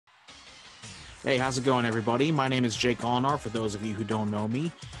Hey, how's it going, everybody? My name is Jake Allonar, for those of you who don't know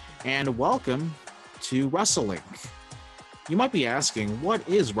me, and welcome to WrestleLink. You might be asking, what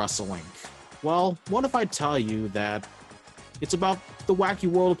is WrestleLink? Well, what if I tell you that it's about the wacky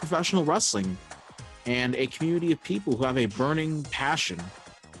world of professional wrestling and a community of people who have a burning passion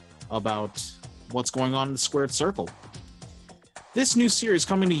about what's going on in the squared circle? This new series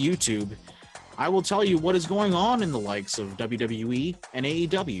coming to YouTube, I will tell you what is going on in the likes of WWE and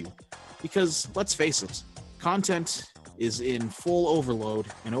AEW. Because, let's face it, content is in full overload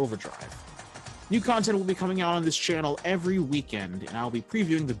and overdrive. New content will be coming out on this channel every weekend, and I'll be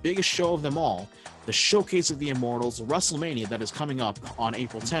previewing the biggest show of them all, the Showcase of the Immortals, WrestleMania, that is coming up on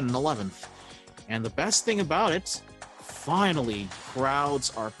April 10th and 11th. And the best thing about it, finally,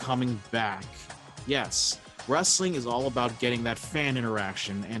 crowds are coming back. Yes, wrestling is all about getting that fan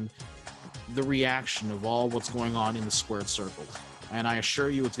interaction and the reaction of all what's going on in the squared circle. And I assure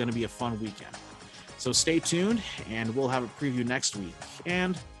you it's going to be a fun weekend. So stay tuned, and we'll have a preview next week.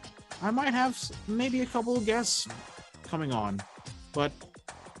 And I might have maybe a couple of guests coming on. But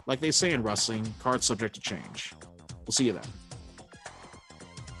like they say in wrestling, cards subject to change. We'll see you then.